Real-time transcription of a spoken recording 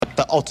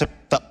ultimate.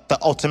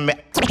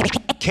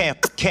 Can't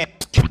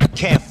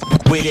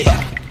with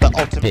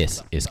it.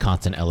 This is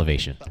Constant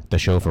Elevation, the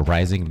show for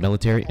rising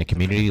military and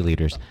community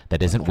leaders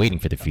that isn't waiting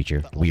for the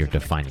future, we are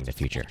defining the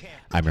future.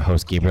 I'm your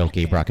host, Gabriel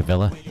Gabe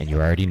Rockavilla, and you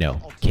already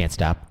know, can't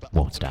stop,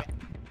 won't stop.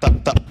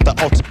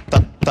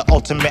 The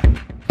ultimate.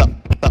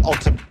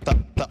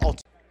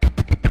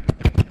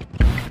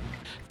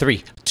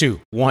 3,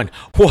 2, 1.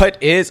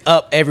 What is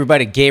up,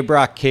 everybody? Gabe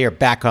Rock here,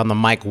 back on the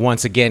mic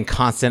once again.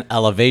 Constant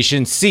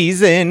Elevation,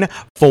 Season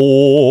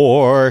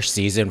 4.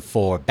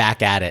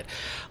 Back at it.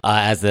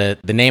 As the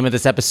name of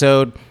this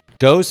episode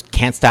goes,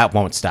 can't stop,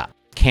 won't stop.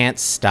 Can't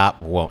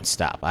stop, won't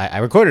stop. I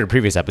recorded a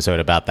previous episode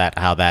about that,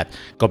 how that,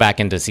 go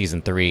back into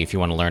Season 3 if you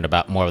want to learn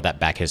about more of that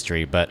back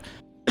history, but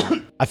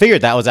I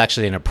figured that was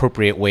actually an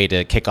appropriate way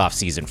to kick off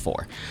Season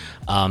 4.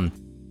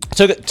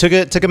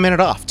 Took a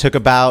minute off. Took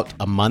about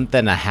a month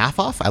and a half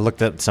off. I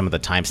looked at some of the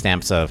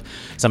timestamps of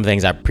some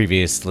things I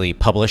previously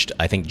published.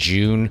 I think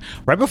June,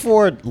 right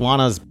before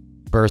Lana's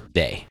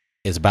birthday,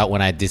 is about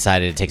when I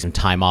decided to take some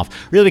time off.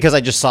 Really, because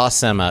I just saw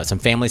some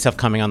family stuff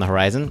coming on the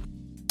horizon.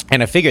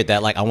 And I figured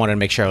that I wanted to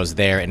make sure I was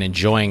there and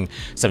enjoying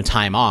some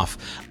time off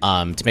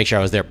to make sure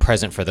I was there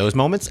present for those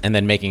moments, and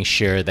then making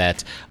sure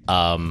that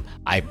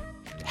I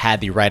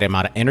had the right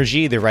amount of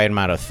energy, the right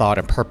amount of thought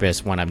and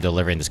purpose when I'm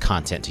delivering this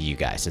content to you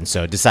guys. And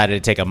so decided to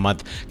take a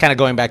month, kind of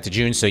going back to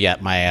June. So yeah,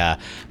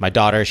 my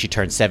daughter, she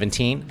turned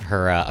 17.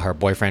 Her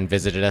boyfriend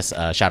visited us.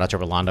 Shout out to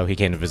Rolando. He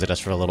came to visit us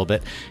for a little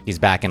bit. He's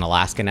back in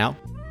Alaska now.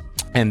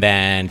 And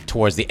then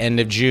towards the end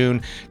of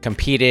June,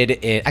 competed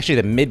in, actually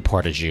the mid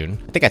part of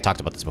June, I think I talked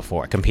about this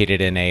before,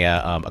 competed in a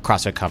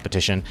CrossFit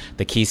competition,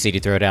 the Key City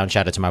Throwdown.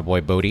 Shout out to my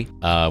boy Bodie.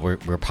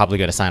 We're probably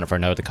going to sign up for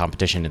another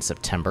competition in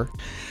September.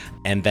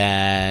 And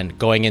then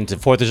going into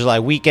 4th of July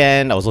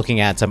weekend, I was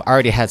looking at I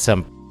already had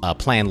some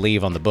planned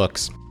leave on the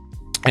books.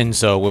 And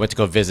so we went to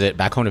go visit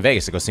back home to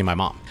Vegas to go see my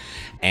mom.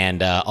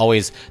 And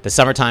always, the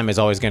summertime is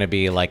always going to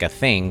be like a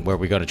thing where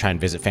we go to try and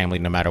visit family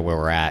no matter where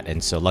we're at.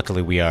 And so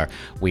luckily we are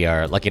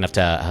lucky enough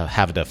to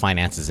have the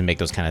finances and make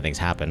those kind of things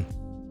happen.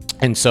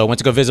 And so I went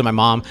to go visit my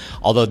mom,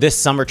 although this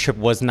summer trip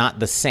was not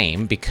the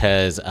same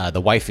because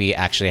the wifey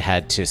actually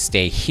had to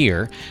stay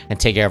here and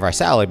take care of our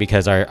Sally,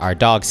 because our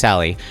dog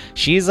Sally,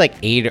 she's like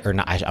 8 or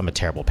 9. I'm a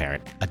terrible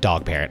parent, a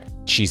dog parent.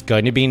 She's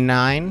going to be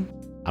 9.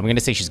 I'm going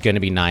to say she's going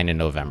to be 9 in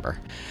November,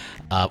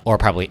 or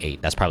probably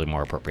 8. That's probably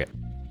more appropriate.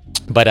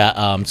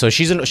 But so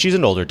she's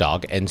an older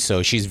dog, and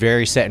so she's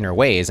very set in her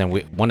ways.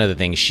 And one of the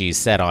things she's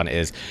set on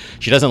is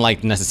she doesn't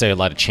like necessarily a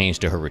lot of change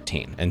to her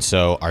routine. And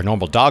so our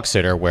normal dog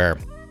sitter, where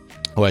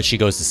she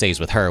goes to stays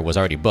with her, was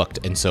already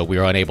booked, and so we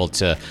had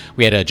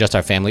to adjust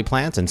our family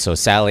plans. And so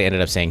Sally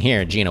ended up staying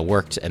here. Gina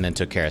worked and then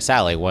took care of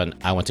Sally when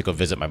I went to go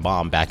visit my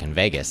mom back in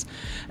Vegas.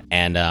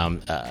 And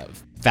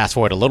fast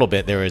forward a little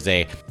bit,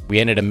 we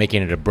ended up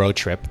making it a bro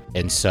trip.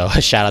 And so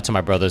shout out to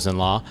my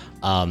brothers-in-law,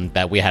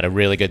 that we had a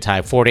really good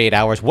time. 48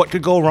 hours. What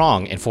could go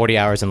wrong in 40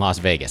 hours in Las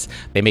Vegas?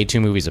 They made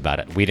 2 movies about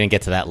it. We didn't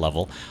get to that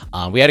level.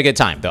 We had a good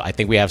time though. I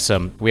think we have a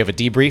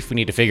debrief. We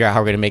need to figure out how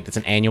we're going to make this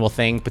an annual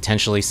thing.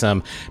 Potentially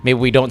maybe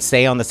we don't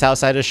stay on the south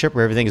side of the strip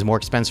where everything is more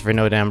expensive for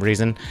no damn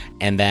reason.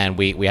 And then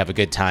we have a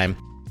good time.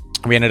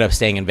 We ended up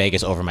staying in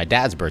Vegas over my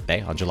dad's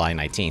birthday on July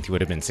 19th. He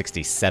would have been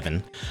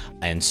 67.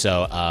 And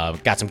so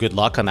got some good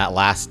luck on that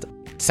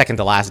second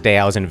to last day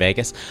I was in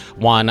Vegas.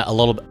 Won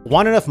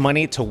enough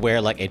money to where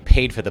it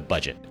paid for the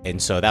budget.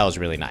 And so that was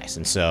really nice.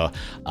 And so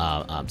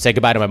said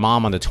goodbye to my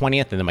mom on the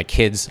 20th. And then my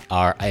kids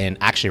are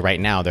actually right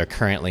now they're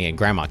currently in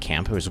grandma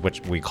camp,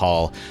 which we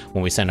call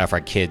when we send off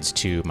our kids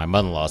to my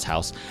mother-in-law's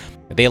house.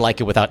 They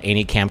like it without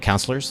any camp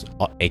counselors,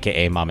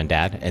 aka mom and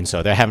dad, and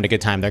so they're having a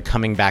good time. They're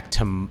coming back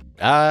to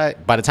by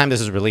the time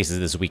this is released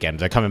this weekend,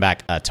 they're coming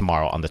back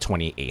tomorrow on the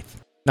 28th.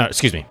 No,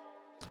 excuse me,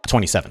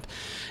 27th.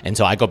 And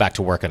so I go back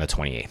to work on the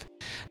 28th.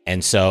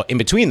 And so in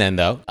between then,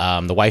 though,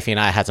 the wifey and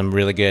I had some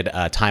really good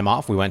time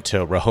off. We went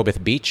to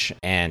Rehoboth Beach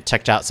and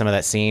checked out some of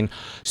that scene.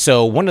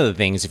 So one of the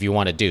things, if you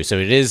want to do, so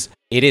it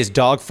is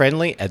dog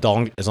friendly as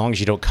long as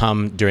you don't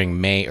come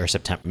during May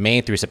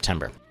through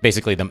September,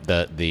 basically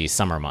the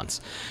summer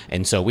months.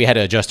 And so we had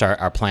to adjust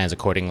our plans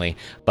accordingly.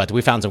 But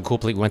we found some cool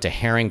places. We went to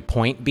Herring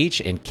Point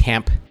Beach in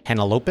Camp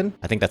Henlopen.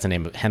 I think that's the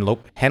name of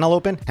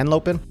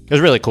Henlopen. It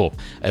was really cool.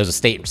 It was a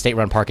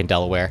state-run park in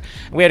Delaware.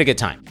 And we had a good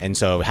time. And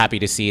so happy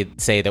to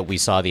say that we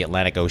saw the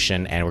Atlantic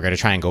Ocean, and we're going to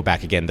try and go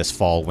back again this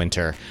fall,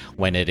 winter,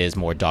 when it is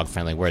more dog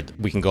friendly, where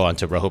we can go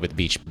onto Rehoboth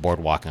Beach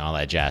boardwalk and all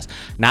that jazz.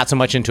 Not so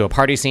much into a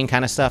party scene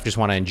kind of stuff. Just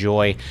want to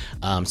enjoy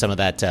some of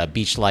that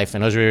beach life,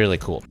 and it was really, really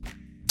cool.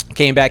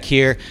 Came back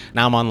here.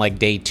 Now I'm on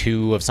day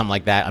 2 of something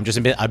like that.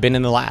 I've been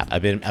in the lab.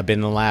 I've been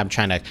in the lab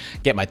trying to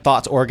get my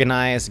thoughts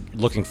organized.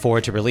 Looking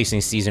forward to releasing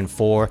season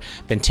 4.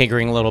 Been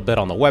tinkering a little bit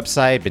on the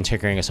website. Been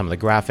tinkering with some of the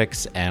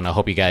graphics, and I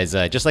hope you guys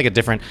just like a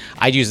different.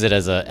 I'd use it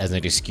as an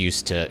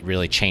excuse to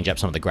really change up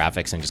some of the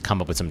graphics and just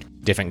come up with some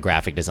different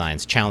graphic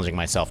designs. Challenging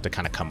myself to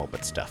kind of come up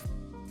with stuff.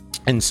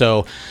 And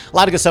so a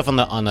lot of good stuff on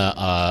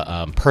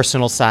the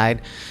personal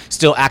side.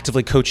 Still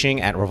actively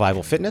coaching at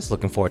Revival Fitness.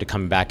 Looking forward to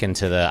coming back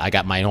into I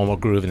got my normal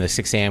groove in the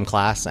 6 a.m.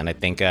 class, and I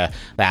think the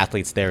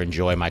athletes there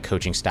enjoy my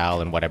coaching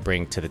style and what I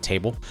bring to the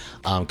table.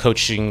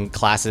 Coaching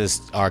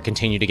classes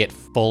continue to get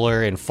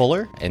fuller and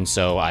fuller, and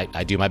so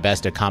I do my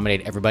best to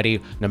accommodate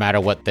everybody, no matter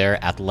what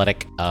their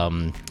athletic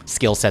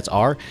skill sets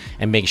are,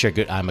 and make sure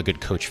I'm a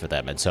good coach for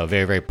them. And so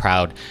very, very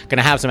proud. Going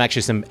to have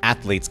some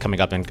athletes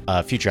coming up in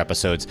future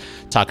episodes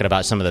talking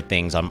about some of the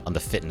things on the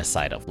fitness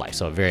side of life.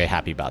 So very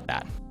happy about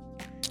that.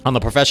 On the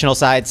professional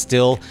side,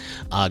 still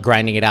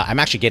grinding it out. I'm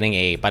actually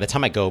getting by the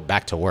time I go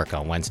back to work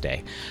on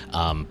Wednesday,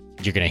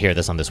 you're going to hear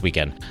this on this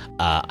weekend,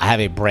 I have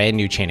a brand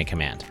new chain of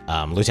command.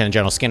 Lieutenant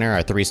General Skinner,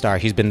 our 3-star,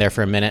 he's been there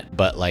for a minute,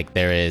 but like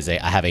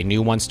I have a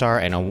new 1-star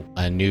and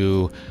a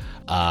new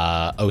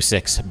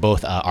 06,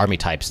 both Army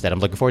types that I'm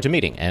looking forward to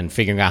meeting and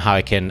figuring out how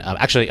I can,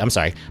 actually, I'm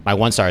sorry, my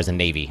 1-star is a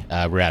Navy,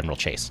 Rear Admiral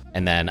Chase.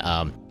 And then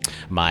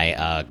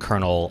my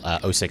Colonel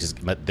 06 is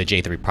the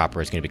J3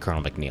 proper is going to be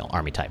Colonel McNeil,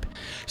 Army type.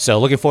 So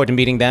looking forward to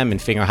meeting them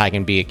and figuring out how I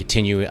can be a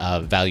continued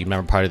valued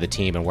member part of the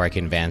team and where I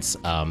can advance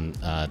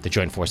the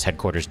Joint Force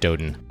Headquarters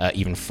Doden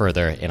even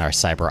further in our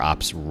cyber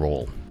ops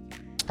role.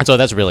 And so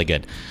that's really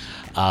good.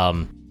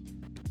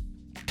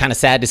 Kind of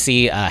sad to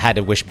see. Had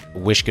to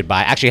wish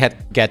goodbye. Actually,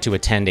 got to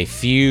attend a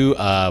few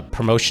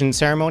promotion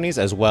ceremonies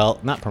as well.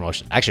 Not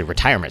promotion, actually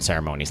retirement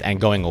ceremonies and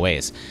going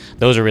aways.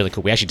 Those are really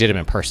cool. We actually did them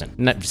in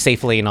person,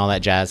 safely and all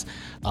that jazz.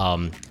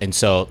 And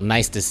so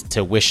nice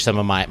to wish some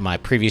of my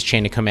previous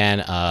chain of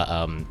command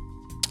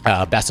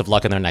best of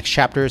luck in their next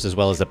chapters, as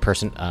well as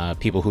the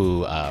people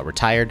who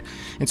retired.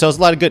 And so it's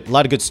a lot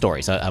of good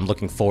stories. I'm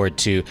looking forward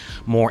to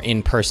more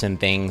in-person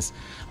things.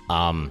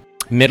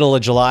 Middle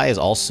of July is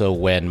also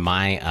when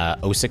my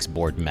 06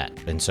 board met.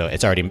 And so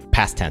it's already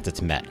past tense,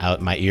 it's met.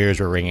 My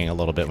ears were ringing a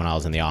little bit when I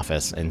was in the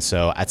office. And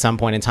so at some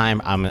point in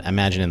time, I'm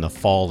imagining in the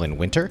fall and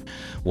winter,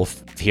 we'll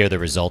hear the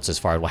results as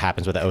far as what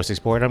happens with the 06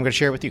 board. I'm going to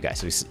share it with you guys.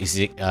 So you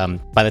see,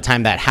 by the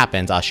time that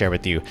happens, I'll share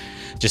with you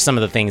just some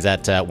of the things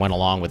that went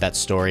along with that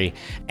story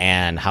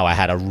and how I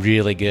had a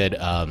really good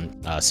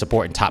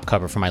support and top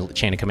cover for my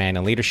chain of command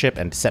and leadership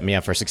and set me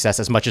up for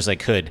success as much as I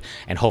could.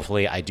 And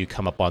hopefully I do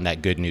come up on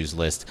that good news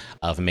list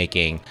of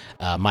making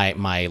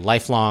my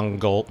lifelong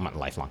goal,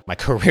 my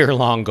career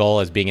long goal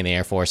as being in the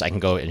Air Force. I can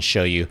go and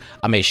show you.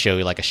 I may show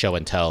you like a show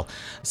and tell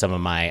some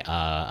of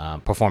my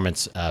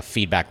performance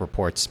feedback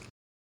reports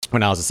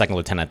when I was a second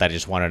lieutenant that I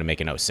just wanted to make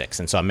an 06.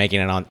 And so I'm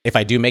making it on. If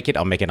I do make it,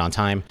 I'll make it on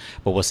time.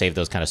 But we'll save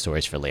those kind of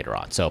stories for later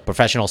on. So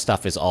professional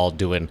stuff is all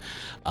doing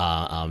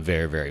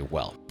very, very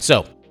well.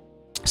 So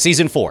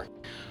season 4.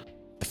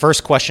 The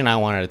first question I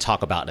wanted to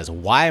talk about is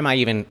what am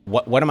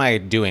I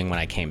doing when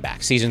I came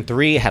back? Season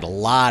 3 had a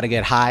lot of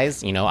good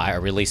highs. You know, I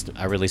released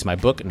my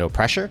book, No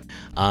Pressure,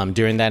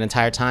 during that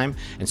entire time.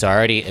 And so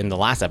already in the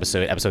last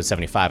episode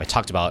 75, I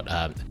talked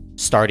about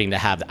starting to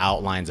have the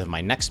outlines of my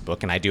next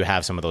book. And I do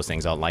have some of those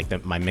things on, like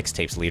my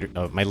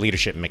mixtapes, my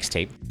leadership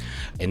mixtape.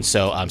 And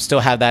so still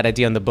have that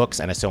idea in the books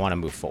and I still want to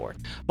move forward.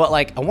 But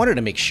like, I wanted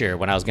to make sure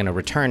when I was going to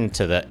return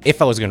if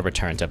I was going to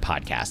return to a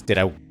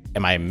podcast,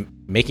 am I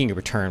making a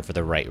return for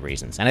the right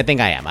reasons? And I think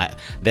I am.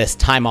 This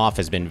time off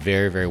has been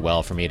very, very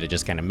well for me to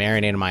just kind of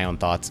marinate in my own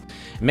thoughts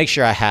and make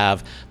sure I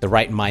have the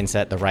right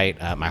mindset,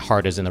 my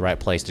heart is in the right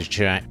place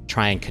to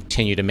try and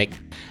continue to make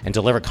and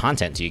deliver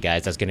content to you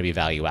guys that's going to be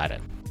value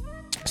added.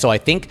 So I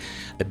think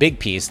the big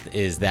piece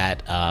is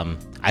that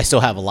I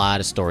still have a lot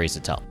of stories to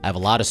tell. I have a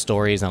lot of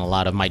stories and a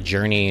lot of my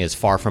journey is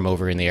far from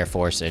over in the Air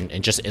Force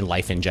and just in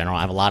life in general.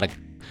 I have a lot of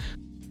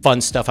fun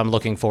stuff I'm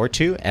looking forward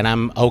to, and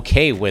I'm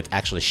okay with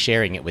actually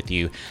sharing it with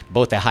you,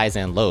 both the highs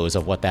and lows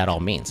of what that all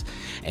means.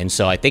 And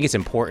so I think it's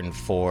important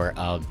for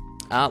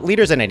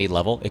leaders at any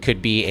level. It could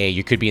be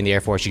you could be in the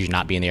Air Force, you could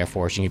not be in the Air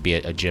Force, you could be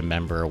a gym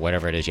member or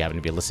whatever it is you happen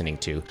to be listening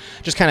to.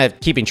 Just kind of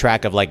keeping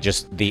track of like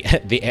just the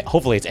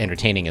hopefully it's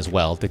entertaining as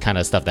well, the kind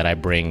of stuff that I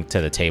bring to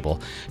the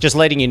table. Just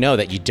letting you know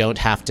that you don't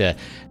have to.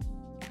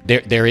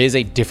 There is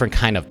a different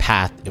kind of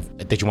path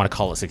that you want to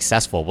call it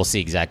successful. We'll see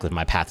exactly if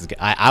my path is.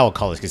 I will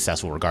call it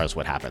successful regardless of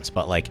what happens.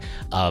 But like,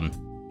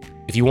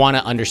 if you want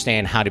to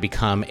understand how to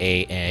become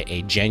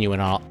a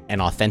genuine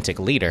and authentic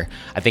leader,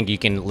 I think you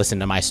can listen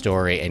to my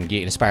story and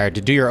get inspired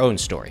to do your own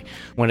story.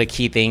 One of the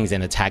key things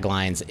in the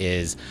taglines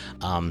is,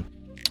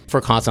 for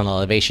constant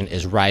elevation,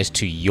 is rise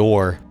to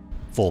your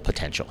full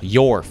potential.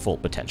 Your full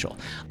potential.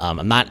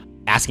 I'm not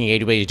asking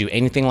anybody to do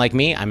anything like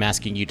me. I'm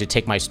asking you to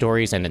take my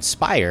stories and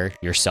inspire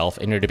yourself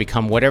in order to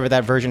become whatever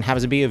that version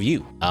happens to be of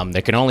you.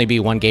 There can only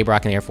be one Gabe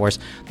Brock in the Air Force.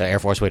 The Air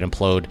Force would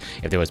implode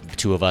if there was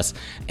 2 of us.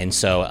 And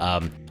so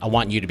I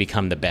want you to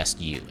become the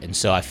best you. And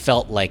so I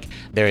felt like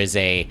there is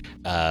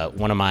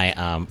one of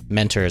my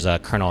mentors,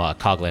 Colonel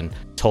Coughlin,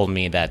 told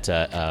me that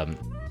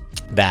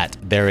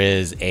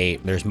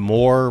there's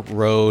more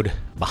road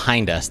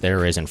behind us than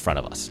there is in front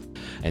of us.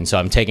 And so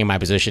I'm taking my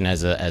position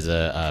as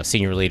a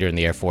senior leader in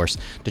the Air Force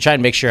to try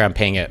and make sure I'm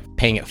paying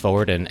it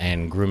forward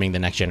and grooming the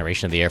next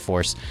generation of the Air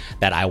Force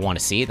that I want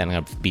to see, that I'm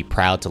going to be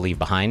proud to leave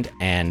behind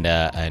and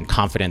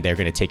confident they're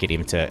going to take it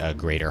even to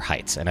greater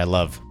heights. And I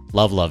love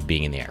love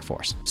being in the Air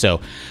Force.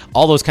 So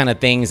all those kind of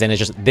things. And it's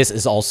just, this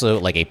is also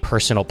like a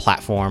personal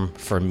platform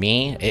for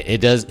me.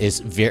 Is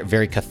very,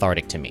 very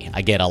cathartic to me.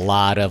 I get a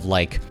lot of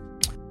like,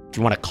 if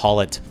you want to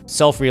call it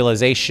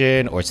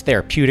self-realization, or it's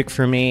therapeutic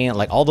for me,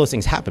 like all those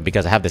things happen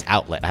because I have this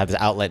outlet. I have this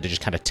outlet to just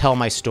kind of tell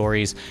my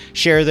stories,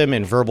 share them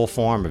in verbal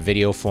form or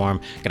video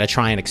form. Gonna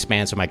try and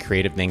expand some of my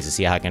creative things to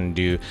see how I can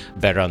do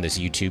better on this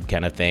YouTube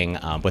kind of thing,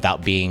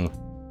 without being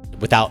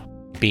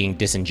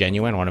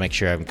disingenuous. I want to make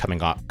sure I'm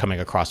coming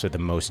across with the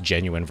most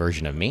genuine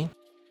version of me.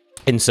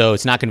 And so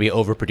it's not going to be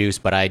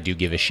overproduced, but I do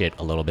give a shit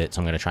a little bit. So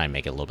I'm going to try and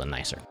make it a little bit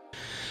nicer.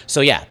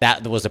 So yeah,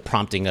 that was the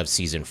prompting of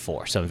season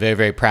 4. So I'm very,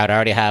 very proud. I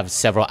already have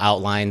several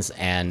outlines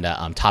and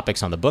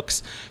topics on the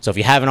books. So if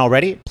you haven't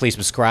already, please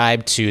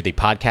subscribe to the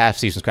podcast.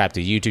 Please subscribe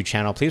to the YouTube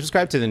channel. Please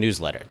subscribe to the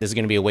newsletter. This is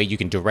going to be a way you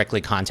can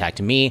directly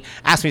contact me,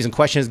 ask me some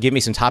questions, give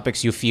me some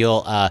topics you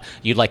feel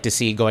you'd like to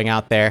see going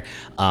out there.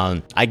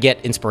 I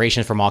get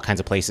inspiration from all kinds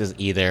of places,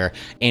 either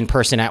in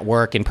person at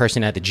work, in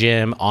person at the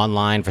gym,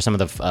 online for some of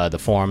the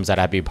forums that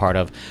I'd be a part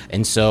of.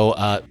 And so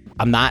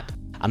I'm not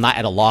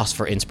at a loss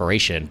for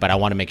inspiration, but I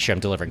want to make sure I'm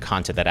delivering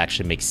content that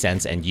actually makes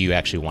sense and you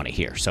actually want to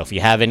hear. So if you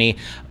have any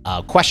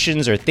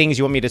questions or things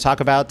you want me to talk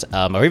about,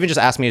 or even just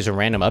ask me as a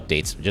random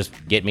updates, just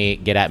get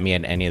at me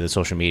in any of the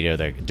social media or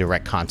the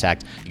direct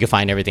contact. You can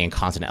find everything in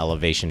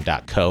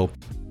constantelevation.co.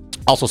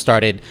 Also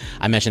started,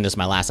 I mentioned this in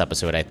my last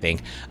episode, I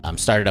think,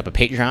 started up a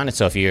Patreon. And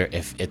so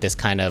if this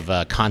kind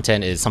of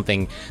content is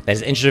something that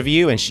is interesting to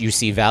you and you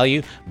see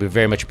value, we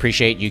very much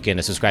appreciate you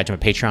can subscribe to my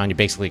Patreon. You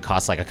basically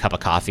cost like a cup of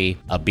coffee,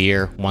 a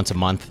beer once a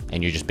month,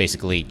 and you're just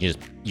basically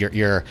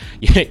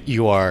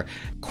you are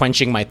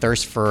quenching my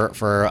thirst for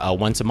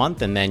once a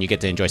month, and then you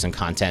get to enjoy some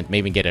content,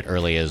 maybe get it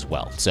early as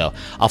well. So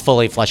I'll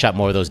fully flesh out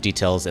more of those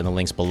details in the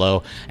links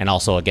below, and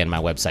also again my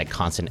website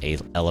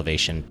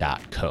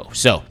constantelevation.co.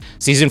 So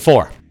season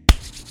 4.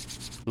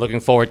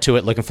 Looking forward to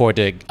it. Looking forward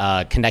to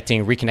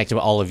reconnecting with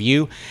all of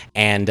you.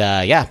 And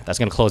that's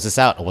going to close this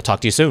out. We'll talk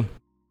to you soon.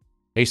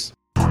 Peace.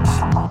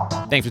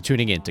 Thanks for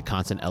tuning in to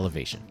Constant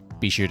Elevation.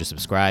 Be sure to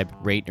subscribe,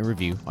 rate, and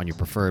review on your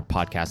preferred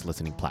podcast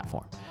listening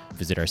platform.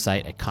 Visit our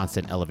site at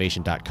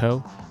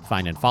constantelevation.co.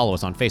 Find and follow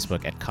us on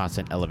Facebook at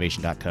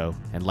constantelevation.co.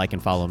 And like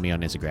and follow me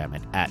on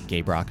Instagram at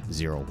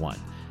gaybrock01.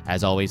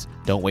 As always,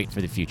 don't wait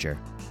for the future.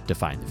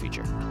 Define the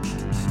future.